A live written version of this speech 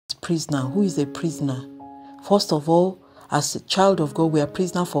Prisoner. Who is a prisoner? First of all, as a child of God, we are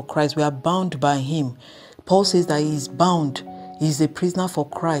prisoner for Christ. We are bound by him. Paul says that he is bound. He is a prisoner for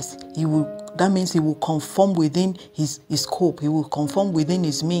Christ. That means he will conform within his scope. He will conform within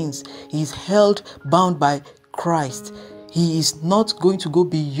his means. He is held bound by Christ. He is not going to go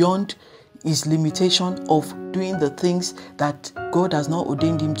beyond his limitation of doing the things that God has not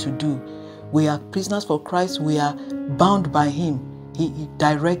ordained him to do. We are prisoners for Christ. We are bound by him. He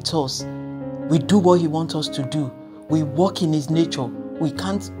directs us. We do what he wants us to do. We walk in his nature. We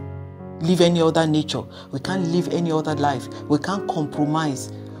can't live any other nature. We can't live any other life. We can't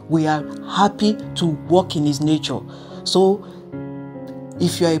compromise. We are happy to walk in his nature. So,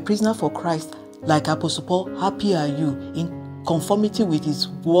 if you are a prisoner for Christ, like Apostle Paul, happy are you. In conformity with his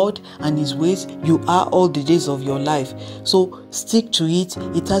word and his ways, you are all the days of your life. So stick to it.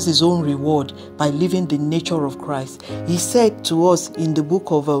 It has its own reward by living the nature of Christ. He said to us in the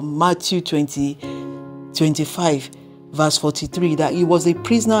book of Matthew 25 verse 43 that he was a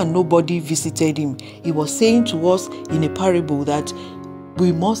prisoner and nobody visited him. He was saying to us in a parable that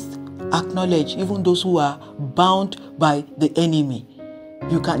we must acknowledge even those who are bound by the enemy.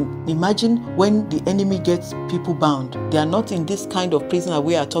 You can imagine when the enemy gets people bound. They are not in this kind of prisoner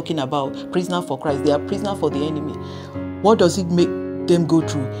we are talking about, prisoner for Christ. They are prisoner for the enemy. What does it make them go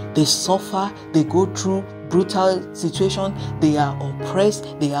through? They suffer, they go through brutal situation, they are oppressed,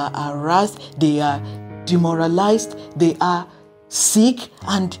 they are harassed, they are demoralized, they are sick,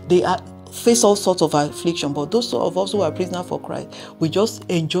 and they are face all sorts of affliction. But those of us who are prisoner for Christ, we just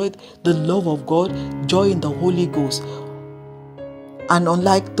enjoy the love of God, joy in the Holy Ghost. And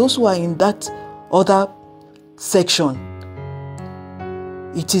unlike those who are in that other section,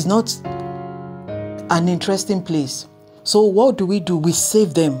 it is not an interesting place. So what do? We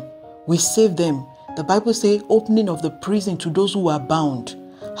save them. We save them. The Bible says opening of the prison to those who are bound.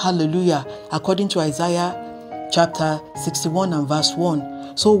 Hallelujah. According to Isaiah chapter 61 and verse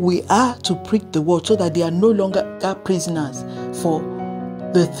 1. So we are to preach the word so that they are no longer prisoners for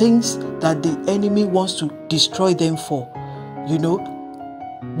the things that the enemy wants to destroy them for. You know,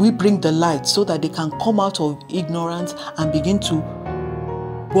 we bring the light so that they can come out of ignorance and begin to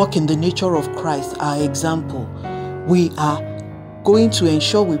walk in the nature of Christ, our example. We are going to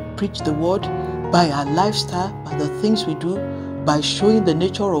ensure we preach the word by our lifestyle, by the things we do, by showing the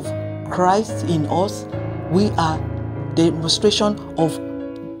nature of Christ in us. We are the demonstration of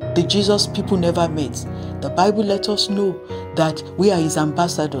the Jesus people never met. The Bible lets us know that we are his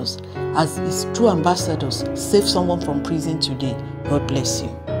ambassadors. As his true ambassadors, save someone from prison today. God bless you.